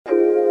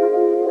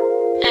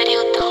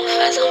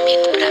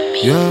feito pra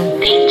mim.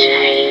 DJ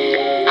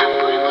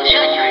Abuelo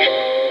Jr.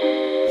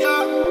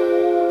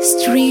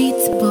 Street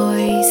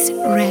Boys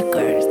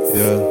Records.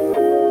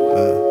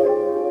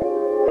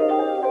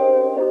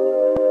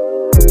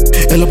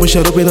 Ela põe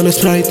xarope na minha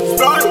Sprite.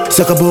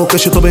 Se acabou o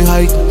cash, eu tô bem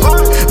high.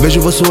 Vejo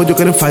o vosso ódio,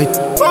 querem fight.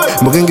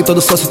 Meu gangue todo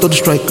sócio, todos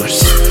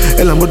strikers.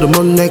 Ela muda o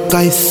meu neck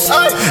ice.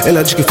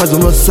 Ela diz que faz o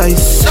meu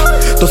size.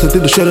 Tô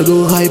sentindo o cheiro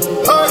do hype.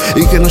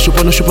 E quem não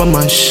chupa, não chupa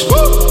mais.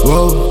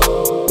 Wow,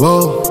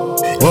 wow,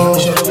 wow,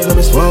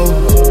 wow,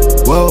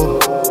 wow,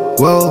 wow,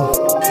 wow,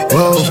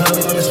 wow,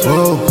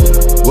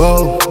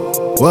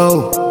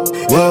 wow,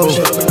 wow,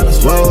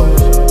 wow,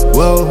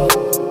 wow,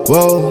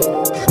 wow,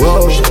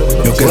 wow.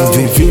 Eu quero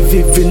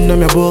viver na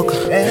minha boca.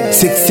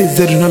 6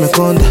 zeros na minha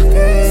conta.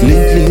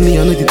 Link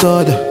a noite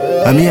toda.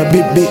 A minha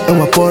bibi é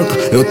uma porca.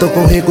 Eu tô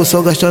com rico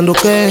só gastando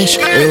cash.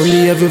 Eu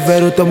ia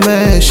viver o teu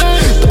mês.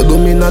 Tô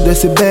dominado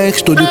esse back.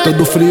 Estúdio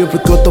todo frio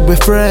porque eu tô bem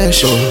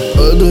fresh.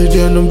 Todos os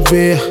dias não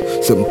via,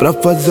 sempre pra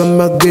fazer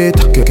uma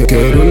guita.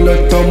 Quero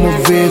letar uma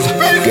vida,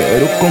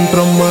 quero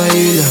comprar uma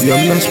ilha. E a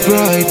minha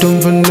Sprite é um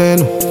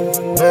veneno.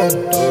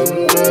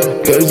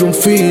 Queres um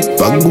feed,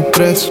 pago o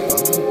preço.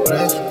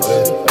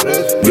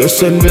 Eu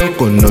sou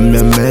louco na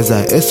minha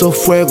mesa. É só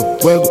fuego,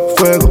 fuego,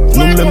 fuego.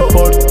 Não me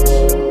importa.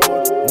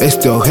 Esse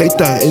teu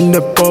hater ainda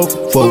é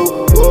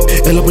pouco.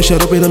 Ela põe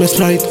xarope na minha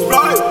Sprite.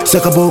 Se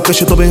acabou o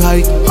cash, eu tô bem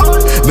high.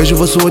 Vejo o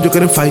vosso ódio,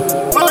 querem fight.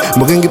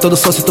 Meu gangue todo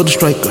sócio, todos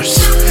strikers.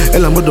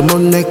 Ela muda o meu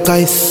neck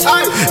ice.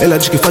 Ela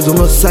diz que faz o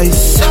meu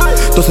size.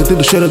 Tô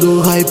sentindo o cheiro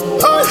do hype.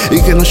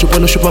 E quem não chupa,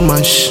 não chupa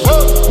mais.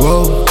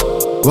 Wow,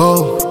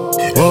 wow,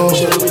 wow,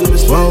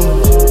 wow,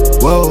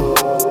 wow,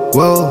 wow,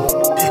 wow,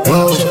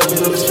 wow,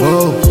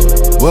 wow,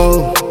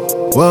 wow,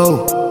 wow,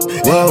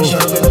 wow,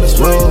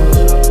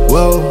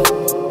 wow,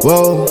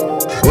 wow,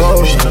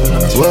 wow,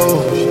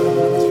 wow.